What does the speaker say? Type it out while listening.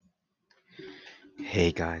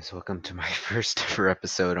Hey guys, welcome to my first ever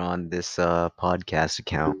episode on this podcast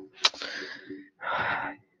account.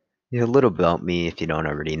 Yeah, a little about me if you don't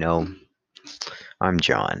already know. I'm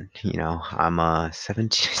John. I'm a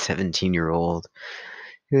 17-year-old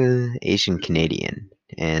Asian Canadian.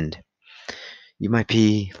 And you might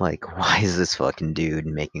be like, why is this fucking dude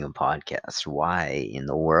making a podcast? Why in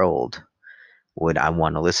the world would I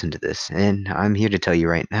want to listen to this? And I'm here to tell you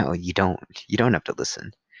right now, you don't. You don't have to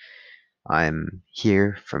listen. I'm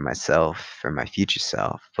here for myself, for my future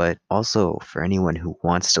self, but also for anyone who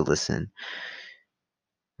wants to listen,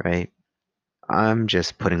 right? I'm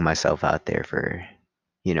just putting myself out there for,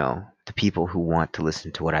 the people who want to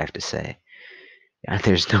listen to what I have to say. And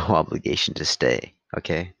there's no obligation to stay,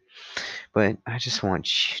 okay? But I just want,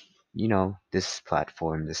 this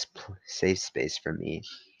platform, this safe space for me,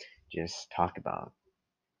 just talk about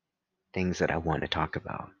things that I want to talk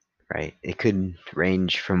about, right? It could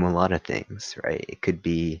range from a lot of things, right? It could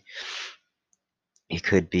be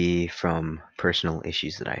from personal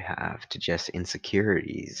issues that I have to just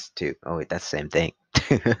insecurities to oh wait, that's the same thing.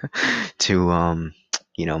 To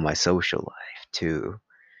my social life to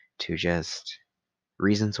just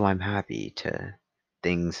reasons why I'm happy to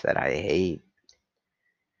things that I hate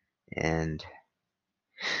and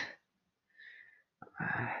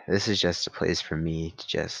this is just a place for me to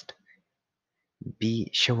just be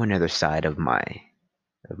show another side of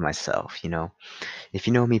myself, If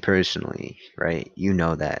you know me personally, right, you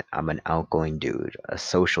know that I'm an outgoing dude, a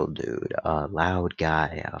social dude, a loud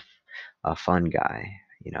guy, a fun guy,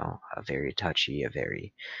 a very touchy, a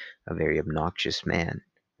very obnoxious man,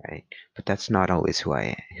 right? But that's not always who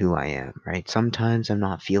I am, right? Sometimes I'm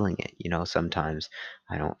not feeling it, sometimes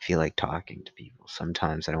I don't feel like talking to people.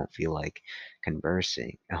 Sometimes I don't feel like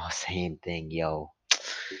conversing. Oh, same thing, yo.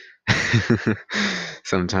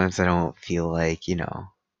 Sometimes I don't feel like,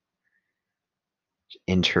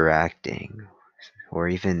 interacting or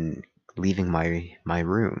even leaving my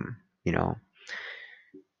room,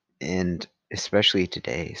 and especially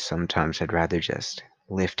today, sometimes I'd rather just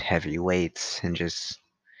lift heavy weights and just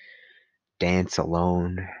dance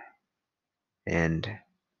alone. And,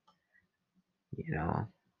 you know,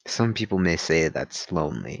 some people may say that's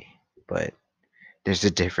lonely, but there's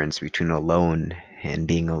a difference between alone and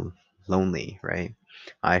being lonely, right?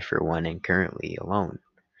 I, for one, am currently alone.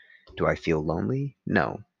 Do I feel lonely?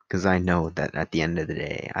 No, because I know that at the end of the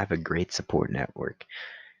day, I have a great support network,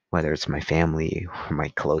 whether it's my family or my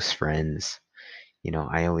close friends.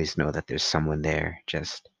 I always know that there's someone there,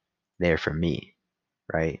 just there for me,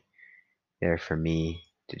 right? There for me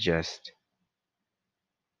to just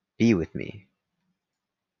be with me.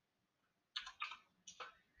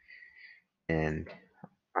 And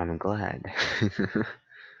I'm glad.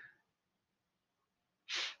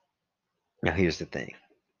 Now, here's the thing.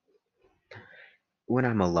 When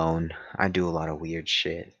I'm alone, I do a lot of weird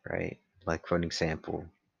shit, right? Like, for an example,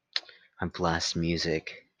 I blast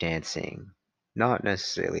music, dancing. Not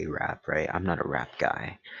necessarily rap, right? I'm not a rap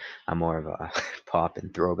guy. I'm more of a pop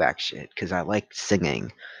and throwback shit because I like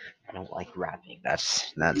singing. I don't like rapping.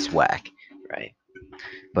 That's whack, right?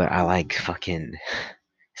 But I like fucking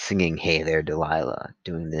singing "Hey There, Delilah,"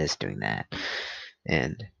 doing this, doing that,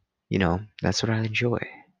 and that's what I enjoy.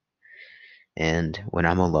 And when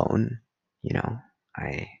I'm alone,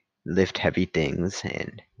 I lift heavy things,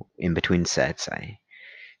 and in between sets, I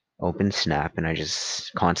open Snap and I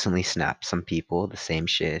just constantly snap some people the same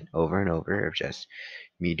shit over and over of just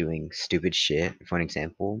me doing stupid shit. For an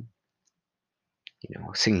example,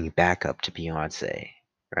 singing backup to Beyonce,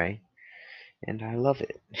 right? And I love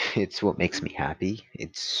it. It's what makes me happy.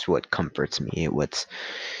 It's what comforts me. It what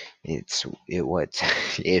it's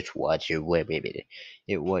what you wait, wait, wait.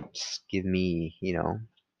 It what's give me,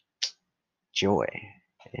 joy.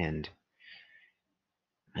 And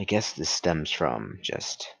I guess this stems from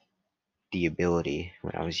just the ability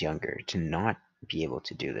when I was younger to not be able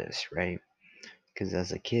to do this, right? Because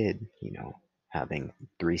as a kid, having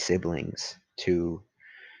three siblings, two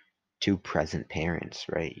present parents,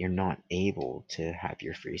 right? You're not able to have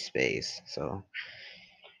your free space. So,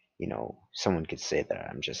 someone could say that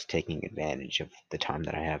I'm just taking advantage of the time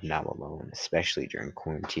that I have now alone, especially during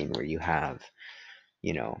quarantine where you have,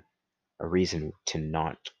 you know, a reason to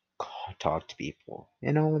not talk to people.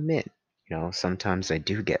 And I'll admit, sometimes I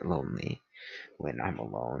do get lonely when I'm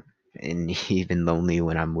alone, and even lonely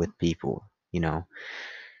when I'm with people,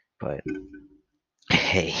 But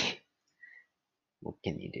hey, what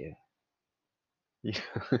can you do?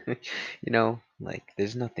 Like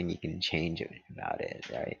there's nothing you can change about it,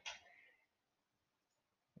 right?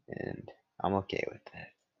 And I'm okay with that.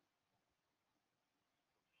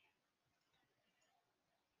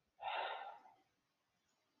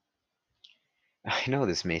 I know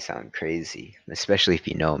this may sound crazy, especially if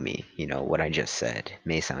you know me. You know, what I just said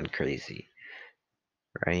may sound crazy,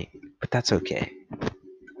 right? But that's okay.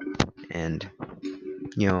 And,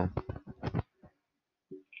 you know,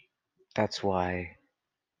 that's why,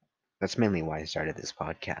 that's mainly why I started this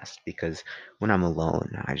podcast, because when I'm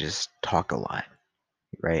alone, I just talk a lot,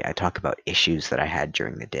 right? I talk about issues that I had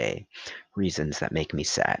during the day, reasons that make me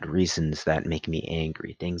sad, reasons that make me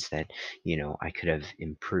angry, things that, I could have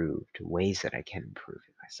improved, ways that I can improve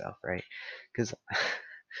it myself, right? Because,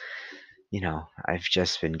 I've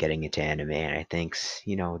just been getting into anime, and I think,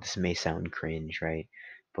 this may sound cringe, right?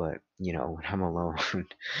 But, when I'm alone,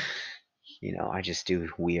 I just do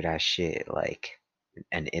weird ass shit, like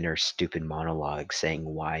an inner stupid monologue saying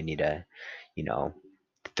why I need to, you know,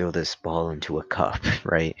 throw this ball into a cup,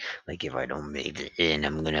 right? Like, if I don't make it in,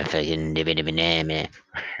 I'm gonna fucking dip it in banana,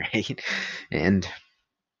 right? And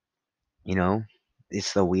you know,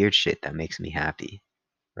 it's the weird shit that makes me happy,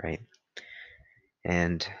 right?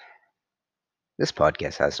 And this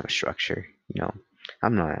podcast has no structure,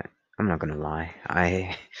 I'm not I'm not gonna lie.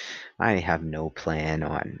 I have no plan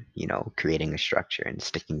on, creating a structure and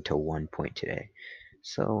sticking to one point today.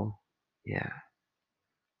 So yeah.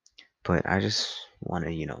 But I just wanna,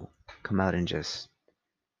 come out and just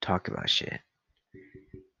talk about shit,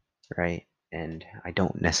 right? And I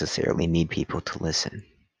don't necessarily need people to listen.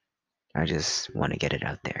 I just want to get it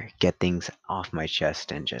out there, get things off my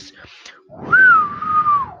chest, and just,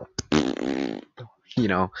 you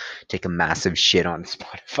know, take a massive shit on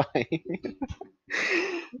Spotify.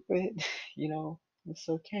 But, it's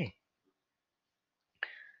okay.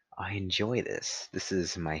 I enjoy this. This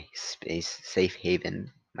is my space, safe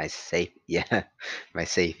haven, my safe, yeah, my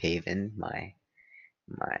safe haven, my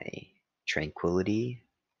tranquility,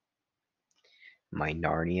 my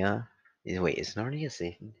Narnia. Wait, is Narnia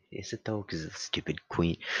safe? Is it though? Because of the stupid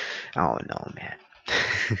queen. Oh no, man.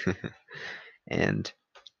 And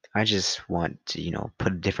I just want to,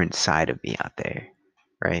 put a different side of me out there,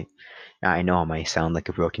 right? I know I might sound like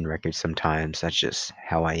a broken record sometimes. That's just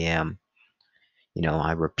how I am.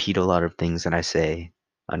 I repeat a lot of things that I say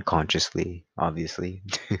unconsciously, obviously.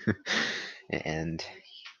 And,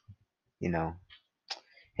 you know,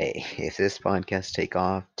 hey, if this podcast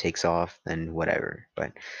takes off, then whatever.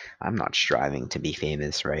 But I'm not striving to be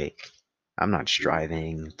famous, right? I'm not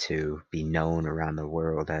striving to be known around the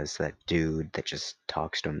world as that dude that just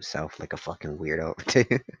talks to himself like a fucking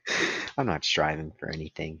weirdo. I'm not striving for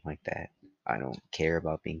anything like that. I don't care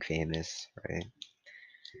about being famous, right?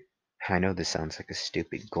 I know this sounds like a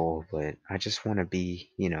stupid goal, but I just want to be,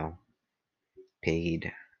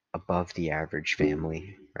 paid above the average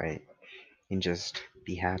family, right? And just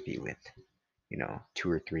be happy with, two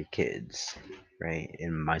or three kids, right?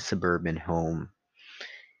 In my suburban home,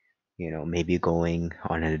 maybe going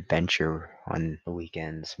on an adventure on the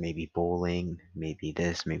weekends, maybe bowling, maybe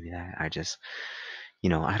this, maybe that. I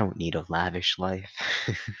don't need a lavish life.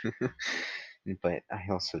 But I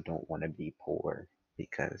also don't want to be poor,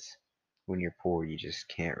 because when you're poor, you just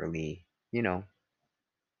can't really,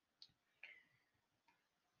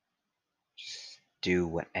 just do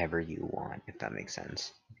whatever you want, if that makes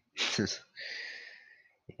sense.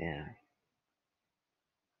 Yeah.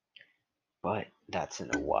 But that's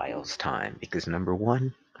in a while's time, because number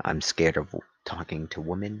one, I'm scared of talking to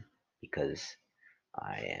women, because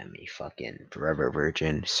I am a fucking forever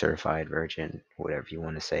virgin, certified virgin, whatever you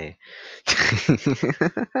want to say.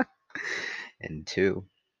 And two,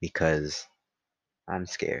 because I'm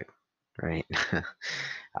scared, right?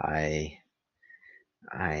 I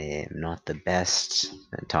I am not the best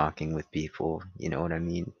at talking with people, you know what I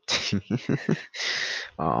mean?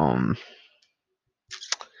 um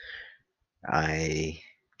I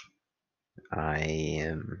I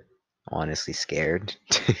am honestly scared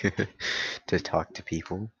to talk to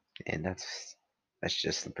people, and that's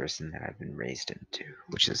just the person that I've been raised into,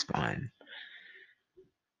 which is fine.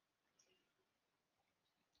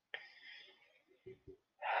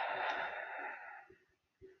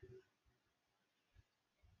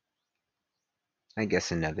 I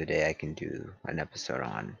guess another day I can do an episode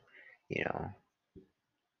on, you know,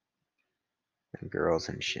 girls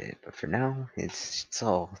and shit. But for now, it's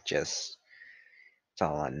all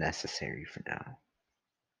unnecessary for now.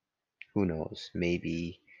 Who knows?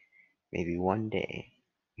 Maybe one day,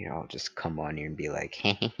 I'll just come on here and be like,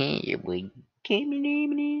 hey, your boy came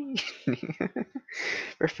in.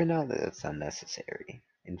 But for now, that's unnecessary.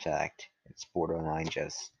 In fact, it's borderline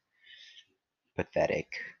just pathetic.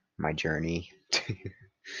 My journey,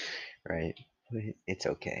 right? But it's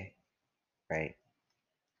okay, right?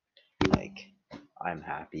 Like, I'm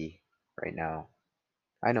happy right now.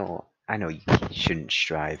 I know you shouldn't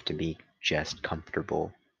strive to be just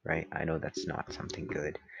comfortable, right? I know that's not something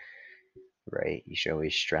good, right? You should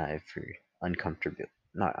always strive for uncomfortable,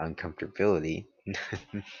 not uncomfortability. You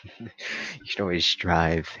should always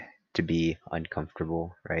strive to be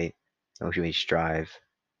uncomfortable, right? You should always strive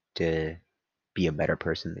to be a better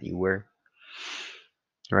person than you were,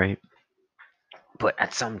 right? But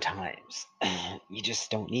at some times, you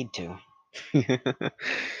just don't need to.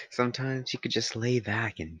 Sometimes you could just lay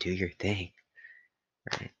back and do your thing,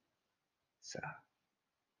 right? So,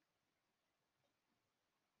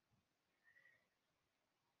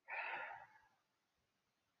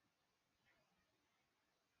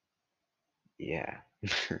 yeah.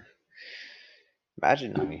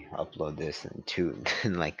 Imagine I upload this and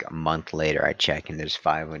and like a month later I check and there's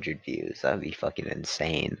 500 views. That'd be fucking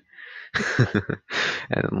insane.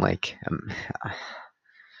 And I'm like,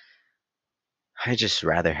 I just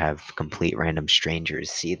rather have complete random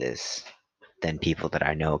strangers see this than people that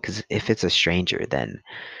I know. Because if it's a stranger, then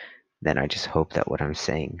I just hope that what I'm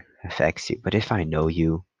saying affects you. But if I know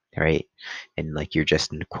you, right, and like you're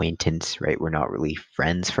just an acquaintance, right, we're not really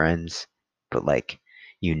friends, but like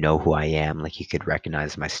you know who I am, like you could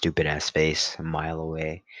recognize my stupid ass face a mile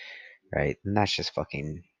away, right? And that's just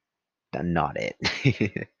fucking not it.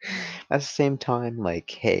 At the same time,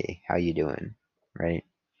 like, hey, how you doing, right?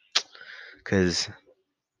 Because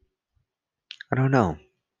I don't know,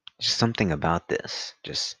 just something about this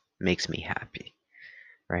just makes me happy,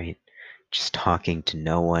 right? Just talking to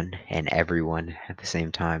no one and everyone at the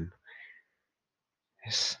same time.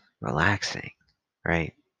 It's relaxing,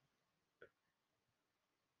 right?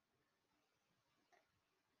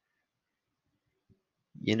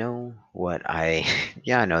 You know what I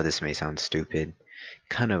yeah, I know this may sound stupid,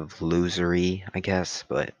 kind of losery, I guess,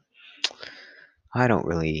 but I don't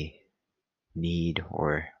really need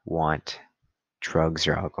or want drugs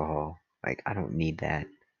or alcohol. Like I don't need that.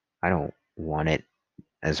 I don't want it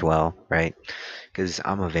as well, right? Because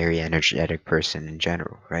I'm a very energetic person in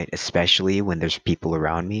general, right? Especially when there's people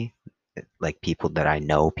around me, like people that I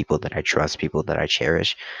know, people that I trust, people that I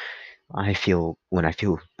cherish. I feel when I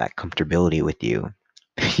feel that comfortability with you,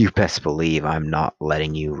 you best believe I'm not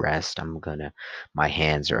letting you rest. My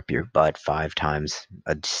hands are up your butt 5 times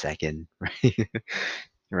a second, right?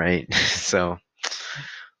 Right? So,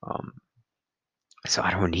 um, so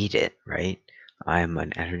I don't need it, right? I'm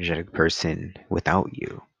an energetic person without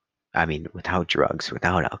you. I mean, without drugs,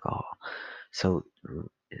 without alcohol. So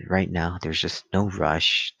right now, there's just no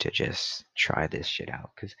rush to just try this shit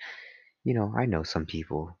out. Because, I know some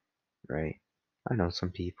people, right? I know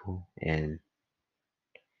some people, and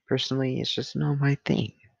personally, it's just not my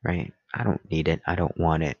thing, right? I don't need it. I don't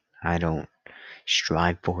want it. I don't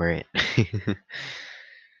strive for it.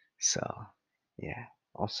 So, yeah.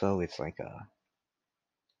 Also, it's like a,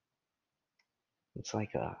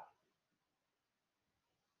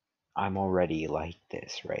 I'm already like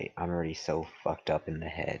this, right? I'm already so fucked up in the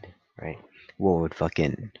head, right? What would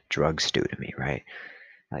fucking drugs do to me, right?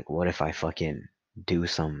 Like, what if I fucking do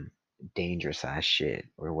some dangerous ass shit?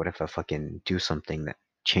 Or what if I fucking do something that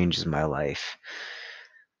changes my life?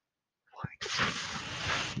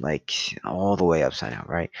 Like all the way upside down,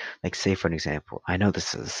 right? Like, say for an example, I know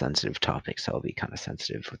this is a sensitive topic, so I'll be kind of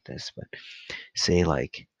sensitive with this, but say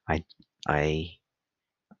like I, I,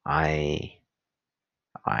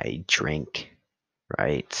 I drink,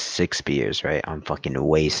 right? 6 beers, right? I'm fucking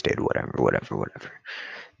wasted, whatever.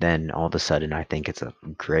 Then all of a sudden, I think it's a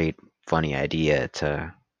great, funny idea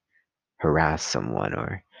to harass someone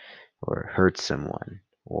or hurt someone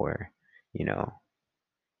or you know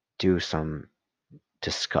do some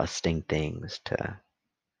disgusting things to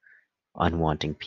unwanting